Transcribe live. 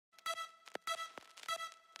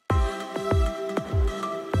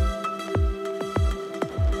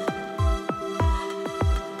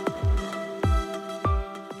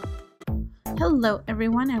Hello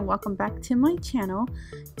everyone and welcome back to my channel.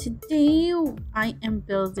 Today I am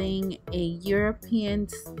building a European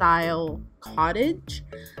style cottage.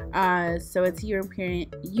 So it's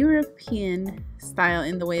European style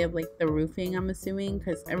in the way of like the roofing, I'm assuming,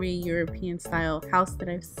 because every European style house that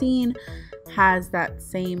I've seen has that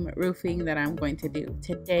same roofing that I'm going to do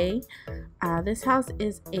today. This house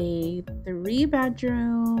is a three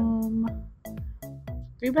bedroom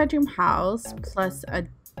house plus a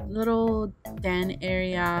little den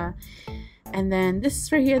area, and then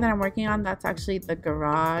this right here that I'm working on, that's actually the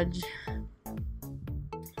garage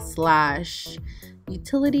slash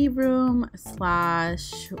utility room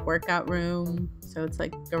slash workout room. So it's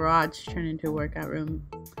like garage turned into a workout room.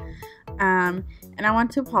 And I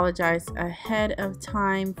want to apologize ahead of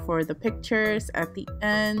time for the pictures at the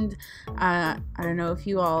end. I don't know if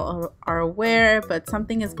you all are aware, but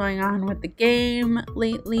something is going on with the game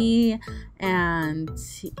lately, and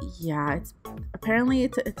yeah, it's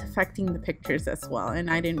affecting the pictures as well,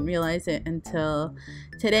 and I didn't realize it until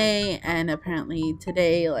today. And apparently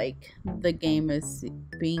today, like, the game is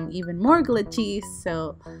being even more glitchy,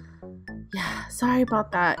 so yeah, sorry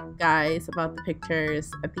about that, guys, about the pictures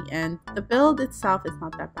at the end. The build itself is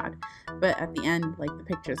not that bad, but at the end, like, the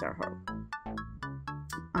pictures are horrible.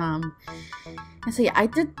 And so yeah, I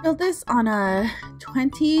did build this on a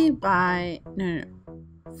 40 by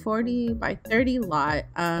 30 lot.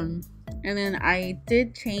 And then I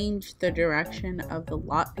did change the direction of the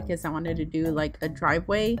lot because I wanted to do like a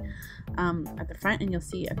driveway at the front, and you'll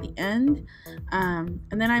see at the end. And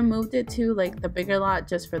then I moved it to like the bigger lot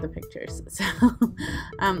just for the pictures. So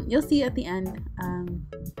you'll see at the end.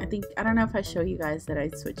 I don't know if I show you guys that I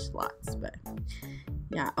switched lots, but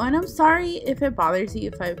yeah. Oh, and I'm sorry if it bothers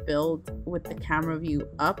you if I build with the camera view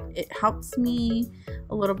up. It helps me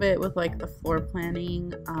a little bit with like the floor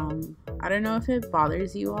planning. I don't know if it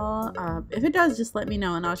bothers you all. If it does, just let me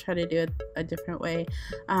know and I'll try to do it a different way.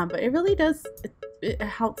 But it really does, it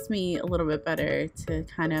helps me a little bit better to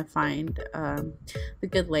kind of find the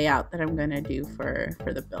good layout that I'm gonna do for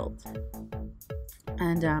the build.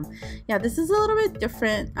 And yeah, this is a little bit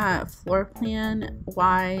different floor plan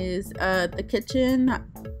wise. The kitchen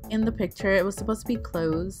in the picture, it was supposed to be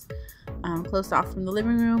closed off from the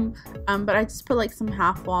living room, but I just put like some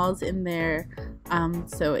half walls in there,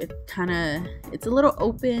 so it's a little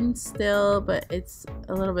open still, but it's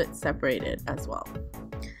a little bit separated as well.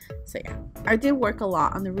 So yeah, I did work a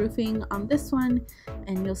lot on the roofing on this one,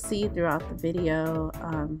 and you'll see throughout the video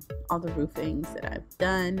all the roofings that I've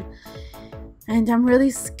done. And I'm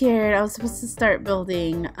really scared. I was supposed to start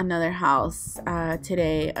building another house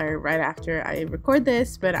today, or right after I record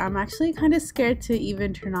this, but I'm actually kind of scared to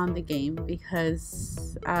even turn on the game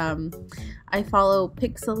because I follow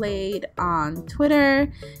Pixelade on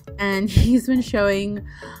Twitter, and he's been showing,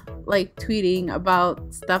 like, tweeting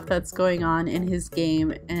about stuff that's going on in his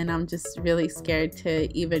game, and I'm just really scared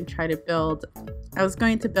to even try to build. I was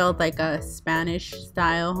going to build like a Spanish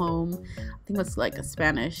style home. I think it's like a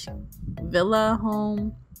Spanish villa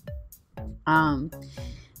home, and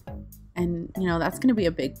you know, that's gonna be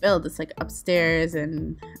a big build. It's like upstairs,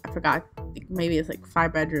 and I forgot, maybe it's like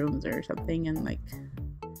 5 bedrooms or something, and like,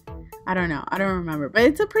 I don't know, I don't remember, but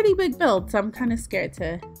it's a pretty big build, so I'm kind of scared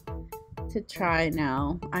to try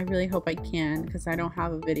now. I really hope I can, because I don't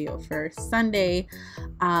have a video for Sunday,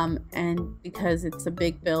 and because it's a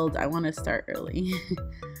big build, I want to start early.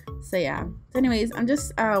 So yeah, so anyways, I'm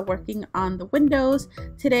just working on the windows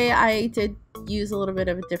today. I did use a little bit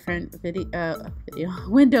of a different video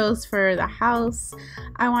windows for the house.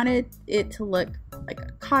 I wanted it to look like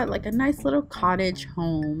a nice little cottage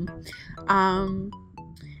home.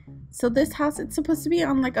 So this house, it's supposed to be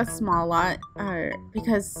on like a small lot,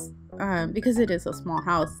 because it is a small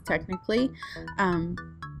house technically,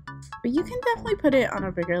 but you can definitely put it on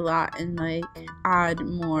a bigger lot and like add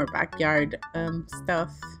more backyard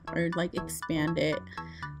stuff, or like expand it.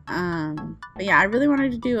 But yeah, I really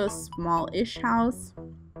wanted to do a small-ish house.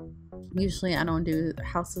 Usually I don't do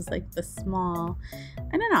houses like this small.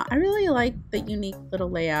 I don't know, I really like the unique little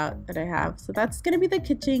layout that I have. So that's gonna be the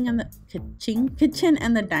kitchen and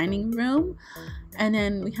the dining room, and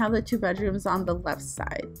then we have the 2 bedrooms on the left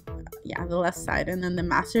side. Yeah, the left side, and then the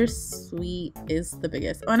master suite is the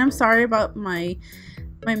biggest. Oh, and I'm sorry about my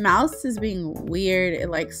mouse is being weird. It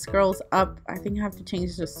like scrolls up. I think I have to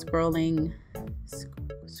change the scrolling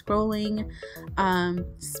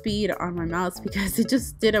speed on my mouse, because it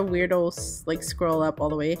just did a weirdo like scroll up all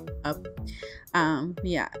the way up.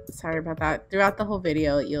 Yeah, sorry about that. Throughout the whole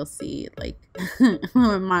video you'll see like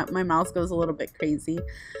my mouse goes a little bit crazy.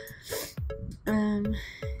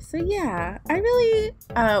 So yeah, I really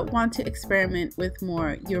want to experiment with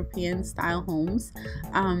more European style homes.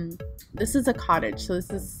 This is a cottage, so this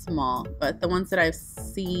is small, but the ones that I've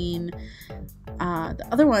seen, the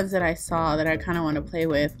other ones that I saw that I kind of want to play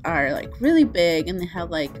with are like really big, and they have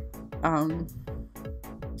like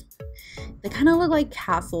they kind of look like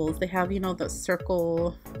castles. They have, you know, the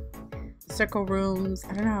circle rooms.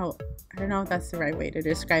 I don't know if that's the right way to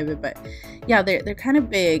describe it, but yeah, they're kind of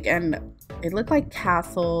big and they look like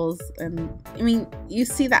castles. And I mean, you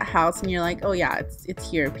see that house and you're like, oh yeah,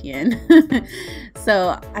 it's European.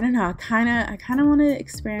 So I don't know, I kind of want to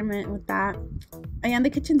experiment with that. And the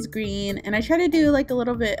kitchen's green, and I try to do like a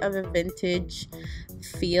little bit of a vintage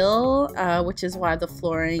feel, which is why the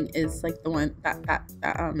flooring is like the one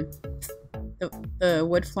the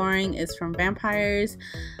wood flooring is from Vampires.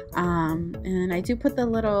 And I do put the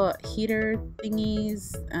little heater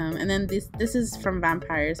thingies, and then this is from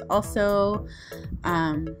Vampires also.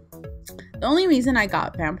 The only reason I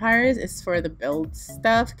got Vampires is for the build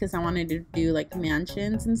stuff, because I wanted to do like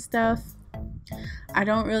mansions and stuff. I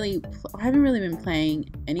haven't really been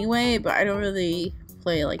playing anyway, but I don't really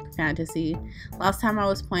play like fantasy. Last time I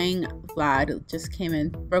was playing, Vlad just came in,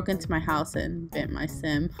 broke into my house and bit my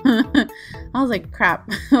sim. I was like, crap.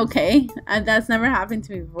 Okay, and that's never happened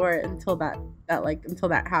to me before until that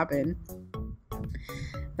happened.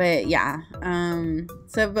 But yeah,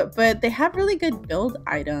 but they have really good build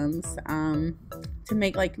items to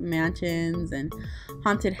make like mansions and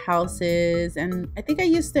haunted houses, and I think I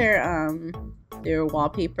used their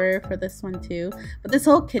wallpaper for this one too. But this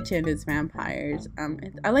whole kitchen is Vampires.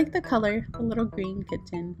 I like the color, the little green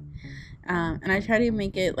kitchen, and I try to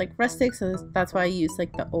make it like rustic, so that's why I use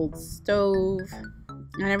like the old stove.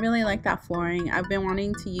 And I really like that flooring. I've been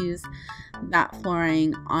wanting to use that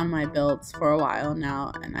flooring on my builds for a while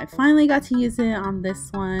now, and I finally got to use it on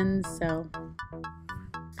this one. So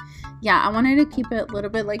yeah, I wanted to keep it a little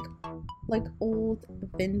bit like old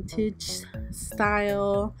vintage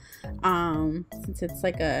style, since it's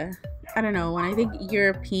like a, I don't know, when I think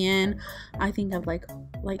European, I think of like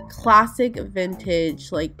classic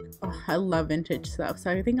vintage, like, oh, I love vintage stuff. So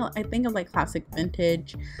I think of like classic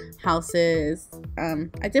vintage houses.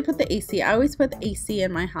 I did put the AC. I always put the AC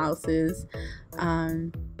in my houses.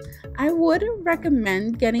 I would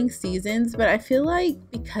recommend getting seasons, but I feel like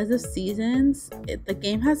because of seasons, the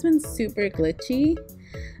game has been super glitchy.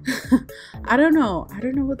 I don't know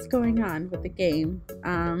what's going on with the game.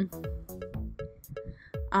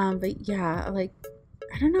 But yeah, like,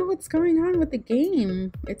 I don't know what's going on with the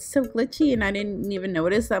game. It's so glitchy, and I didn't even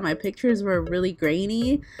notice that my pictures were really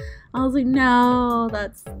grainy. I was like, no,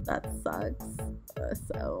 that sucks.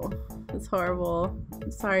 So it's horrible.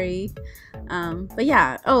 I'm sorry. But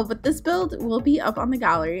yeah. Oh, but this build will be up on the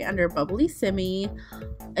gallery under Bubbly Simmy,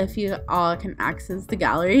 if you all can access the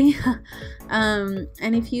gallery. And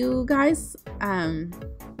if you guys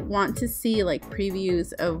want to see like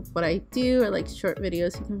previews of what I do, or like short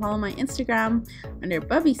videos, you can follow my Instagram under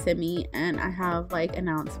Bubby Simmy, and I have like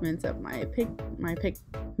announcements of my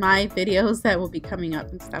videos that will be coming up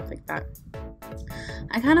and stuff like that.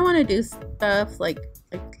 I kind of want to do stuff like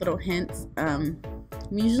little hints.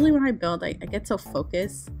 Usually when I build, I get so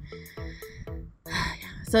focused.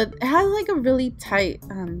 So it has like a really tight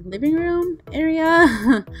living room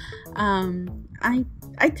area.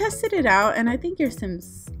 I tested it out, and I think your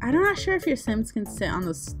Sims, I'm not sure if your Sims can sit on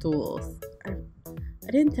the stools. I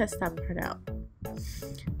didn't test that part out.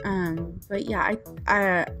 But yeah,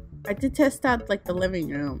 I did test out like the living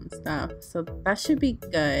room and stuff, so that should be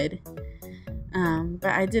good.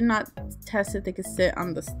 But I did not test if they could sit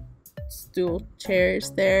on the stool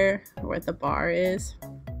chairs there where the bar is.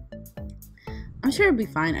 I'm sure it'll be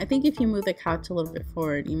fine. I think if you move the couch a little bit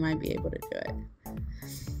forward, you might be able to do it.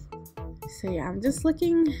 So yeah, I'm just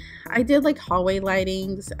looking. I did like hallway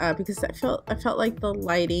lightings because I felt like the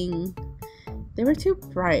lighting, they were too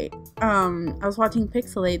bright. I was watching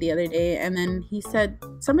Pixelate the other day, and then he said,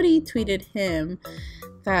 somebody tweeted him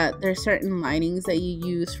that there's certain lightings that you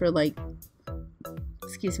use for like,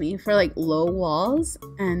 for like low walls,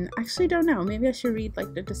 and I actually don't know, maybe I should read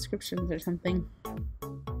like the descriptions or something.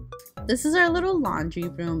 This is our little laundry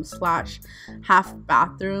room / half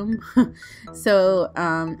bathroom. So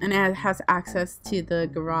and it has access to the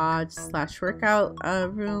garage / workout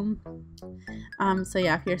room. So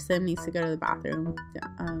yeah, if your sim needs to go to the bathroom,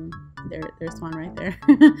 there's one right there.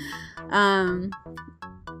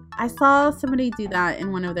 I saw somebody do that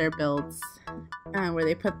in one of their builds, where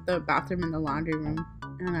they put the bathroom in the laundry room,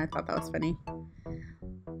 and I thought that was funny.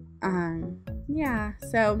 Yeah,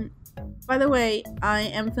 so by the way, I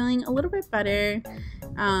am feeling a little bit better.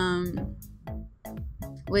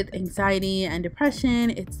 with anxiety and depression.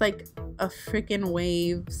 It's like a freaking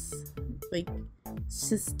waves. Like, it's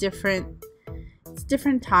just different. It's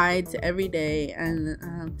different tides every day.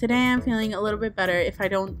 And today I'm feeling a little bit better if I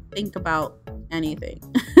don't think about anything.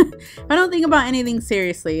 If I don't think about anything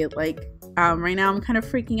seriously. Like, right now I'm kind of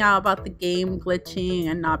freaking out about the game glitching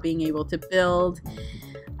and not being able to build,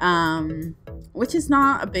 which is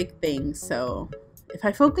not a big thing. So if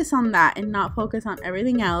I focus on that and not focus on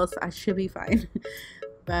everything else, I should be fine.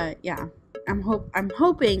 But yeah, I'm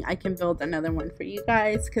hoping I can build another one for you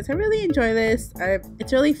guys, because I really enjoy this.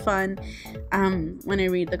 It's really fun when I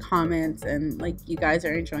read the comments and like you guys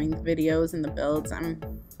are enjoying the videos and the builds. I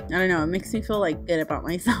don't know, it makes me feel like good about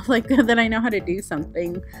myself, like that I know how to do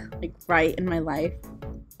something like right in my life.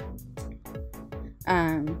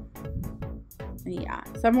 Yeah,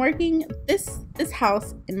 so I'm working this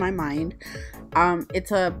house in my mind.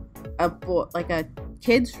 It's a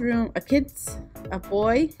kid's room, a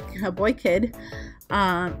boy kid,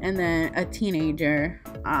 and then a teenager,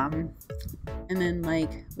 and then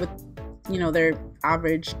like with, you know, their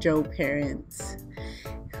average Joe parents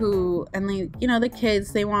who, and like, you know, the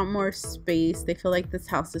kids, they want more space. They feel like this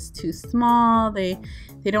house is too small. They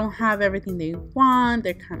don't have everything they want.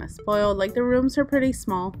 They're kind of spoiled. Like, the rooms are pretty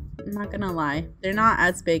small, I'm not gonna lie. They're not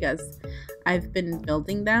as big as I've been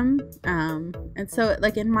building them, and so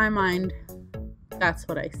like in my mind, that's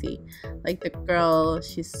what I see. Like, the girl,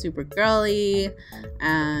 she's super girly,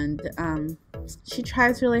 and she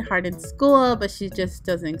tries really hard in school, but she just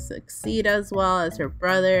doesn't succeed as well as her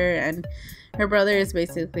brother. And her brother is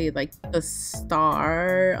basically like the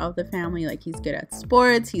star of the family. Like, he's good at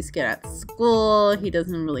sports, he's good at school, he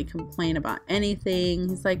doesn't really complain about anything.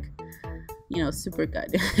 He's like, you know, super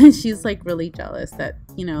good. She's like really jealous that,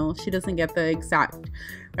 you know, she doesn't get the exact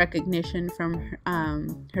recognition from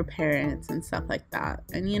her parents and stuff like that.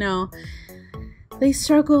 And, you know, they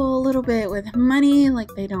struggle a little bit with money. Like,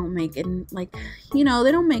 they don't make it, like, you know,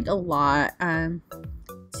 they don't make a lot.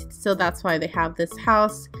 So that's why they have this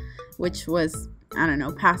house, which was, I don't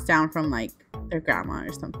know, passed down from like their grandma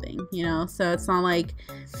or something, you know. So it's not like,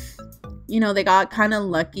 you know, they got kind of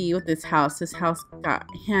lucky with this house. This house got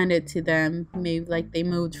handed to them. Maybe like they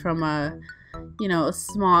moved from a, you know, a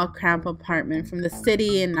small cramped apartment from the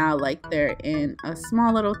city, and now like they're in a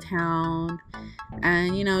small little town.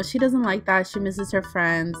 And, you know, she doesn't like that. She misses her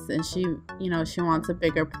friends, and she, you know, she wants a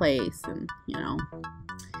bigger place, and, you know,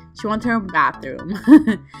 she wants her own bathroom.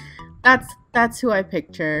 That's who I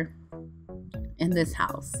picture in this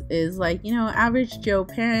house, is like, you know, average Joe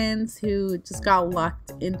parents who just got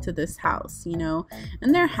lucked into this house, you know,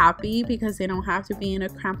 and they're happy because they don't have to be in a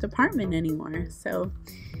cramped apartment anymore. So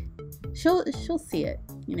she'll see it,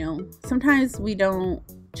 you know. Sometimes we don't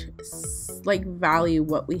like value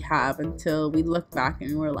what we have until we look back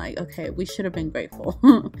and we're like, okay, we should have been grateful.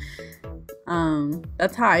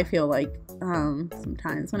 That's how I feel like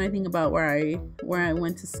sometimes when I think about where I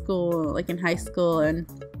went to school, like in high school, and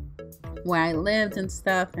where I lived and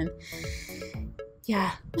stuff. And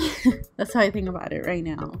yeah, that's how I think about it right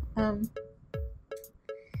now.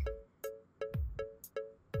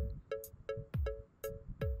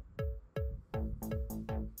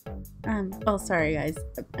 Oh, sorry guys,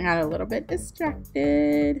 I got a little bit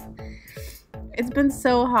distracted. It's been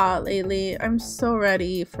so hot lately. I'm so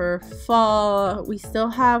ready for fall. We still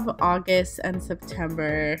have August and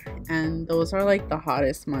September, and those are like the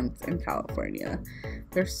hottest months in California.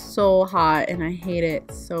 They're so hot and I hate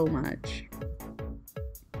it so much.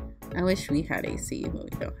 I wish we had AC, but we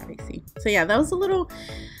don't have AC. So yeah, that was a little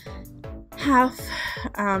half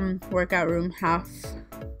workout room, half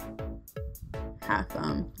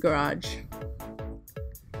garage.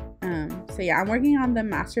 So yeah, I'm working on the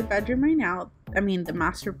master bedroom right now. I mean, the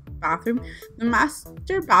master bathroom. The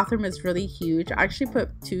master bathroom is really huge. I actually put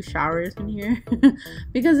 2 showers in here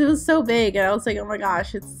because it was so big, and I was like, oh my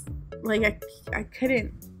gosh, it's like I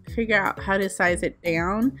couldn't figure out how to size it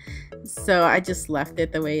down, so I just left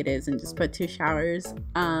it the way it is and just put 2 showers.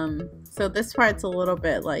 So this part's a little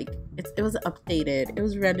bit like it was updated, it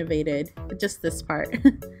was renovated, just this part.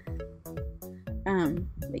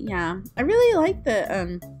 But yeah, I really like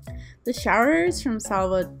the showers from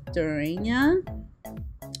Salvadorania,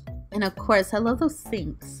 and of course I love those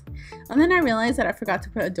sinks. And then I realized that I forgot to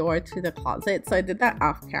put a door to the closet, so I did that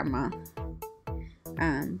off camera.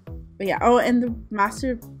 But yeah, oh, and the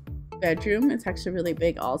master bedroom, it's actually really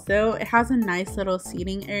big also. It has a nice little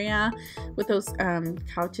seating area with those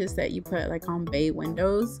couches that you put like on bay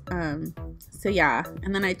windows. So yeah,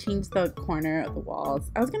 and then I changed the corner of the walls.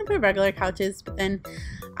 I was gonna put regular couches, but then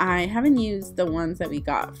I haven't used the ones that we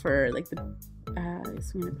got for like the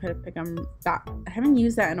So I'm gonna put it back. I haven't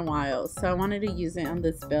used that in a while, so I wanted to use it on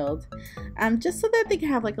this build, just so that they can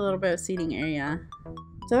have like a little bit of seating area.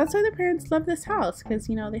 So that's why the parents love this house, because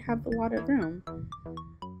you know they have a lot of room.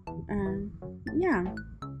 Yeah,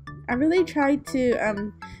 I really tried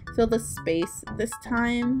to fill the space this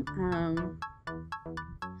time.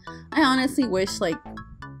 I honestly wish like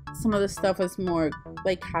some of the stuff was more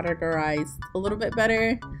like categorized a little bit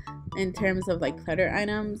better in terms of like clutter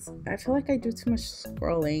items. I feel like I do too much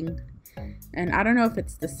scrolling, and I don't know if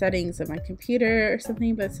it's the settings of my computer or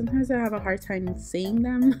something, but sometimes I have a hard time seeing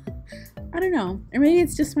them. I don't know, or maybe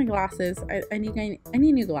it's just my glasses. I need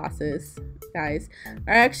new glasses, guys.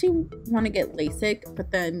 I actually want to get LASIK,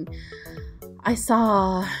 but then I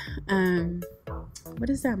saw what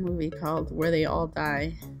is that movie called where they all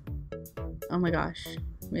die? Oh my gosh,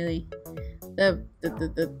 really? The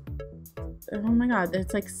oh my god,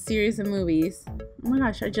 there's like series of movies. Oh my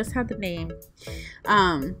gosh, I just had the name.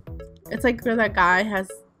 It's like where that guy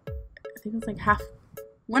has, I think it's like half,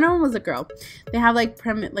 one of them was a girl. They have like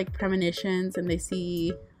premonitions, and they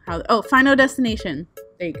see how, oh, Final Destination.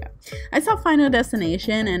 There you go. I saw Final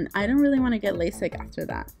Destination, and I don't really want to get LASIK after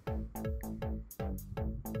that.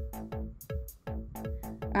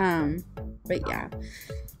 But yeah,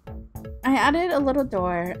 I added a little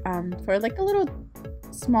door for like a little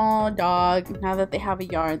small dog. Now that they have a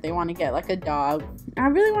yard, they want to get like a dog. I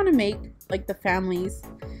really want to make like the families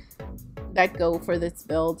that go for this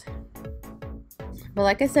build. But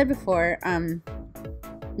like I said before,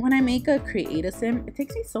 when I make a create sim, it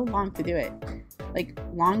takes me so long to do it, like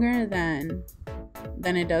longer than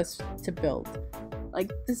it does to build.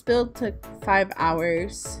 Like this build took 5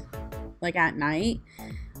 hours, like at night.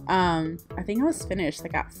 I think I was finished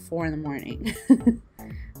like at 4 in the morning.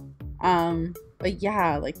 But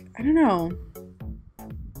yeah, like I don't know,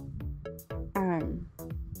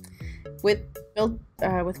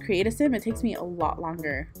 with create sim it takes me a lot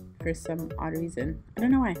longer for some odd reason. I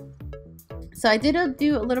don't know why. So I did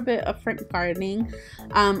do a little bit of front gardening.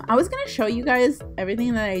 I was gonna show you guys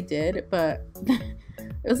everything that I did, but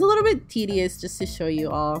it was a little bit tedious just to show you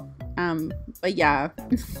all. But yeah,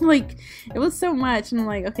 like it was so much, and I'm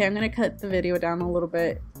like, okay, I'm gonna cut the video down a little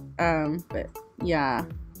bit. But yeah,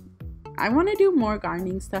 I want to do more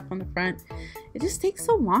gardening stuff on the front. It just takes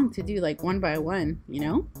so long to do like one by one, you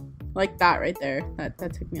know, like that right there. That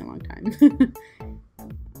took me a long time.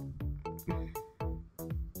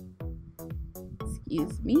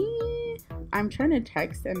 Excuse me, I'm trying to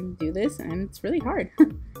text and do this, and it's really hard.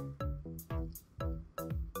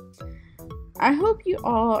 I hope you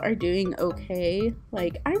all are doing okay.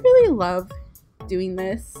 Like, I really love doing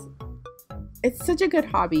this. It's such a good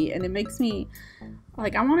hobby, and it makes me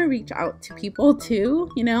like, I want to reach out to people too,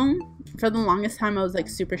 you know. For the longest time I was like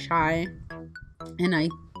super shy, and I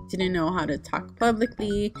didn't know how to talk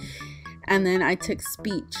publicly. And then I took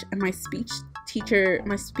speech, and my speech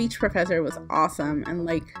professor was awesome, and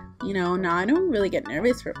like, you know, now I don't really get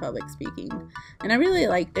nervous for public speaking, and I really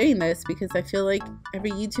like doing this because I feel like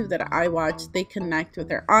every YouTube that I watch, they connect with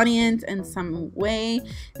their audience in some way,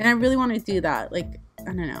 and I really want to do that. Like, I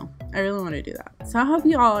don't know, I really want to do that. So I hope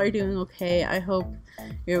you all are doing okay. I hope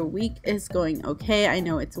your week is going okay. I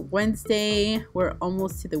know it's Wednesday, we're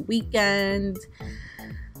almost to the weekend.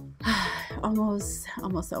 almost,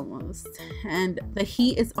 and the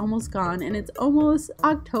heat is almost gone, and it's almost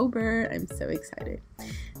October. I'm so excited.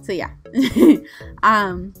 So yeah.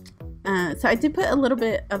 So I did put a little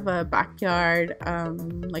bit of a backyard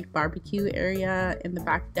like barbecue area in the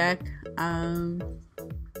back deck.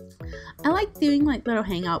 I like doing like little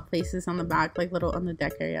hangout places on the back, like little on the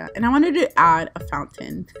deck area, and I wanted to add a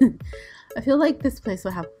fountain. I feel like this place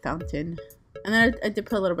will have a fountain. And then I did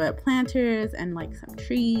put a little bit of planters and like some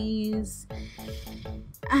trees.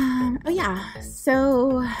 Oh yeah,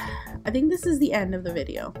 so I think this is the end of the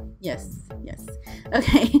video. Yes.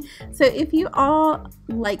 Okay, so if you all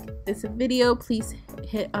like this video, please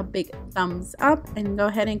hit a big thumbs up, and go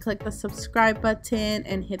ahead and click the subscribe button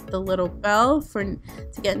and hit the little bell to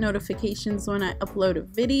get notifications when I upload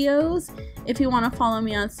videos. If you want to follow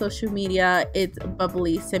me on social media, it's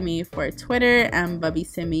Bubbly Simi for Twitter and Bubby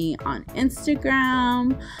Simi on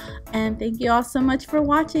Instagram. And thank you all so much for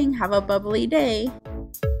watching. Have a bubbly day.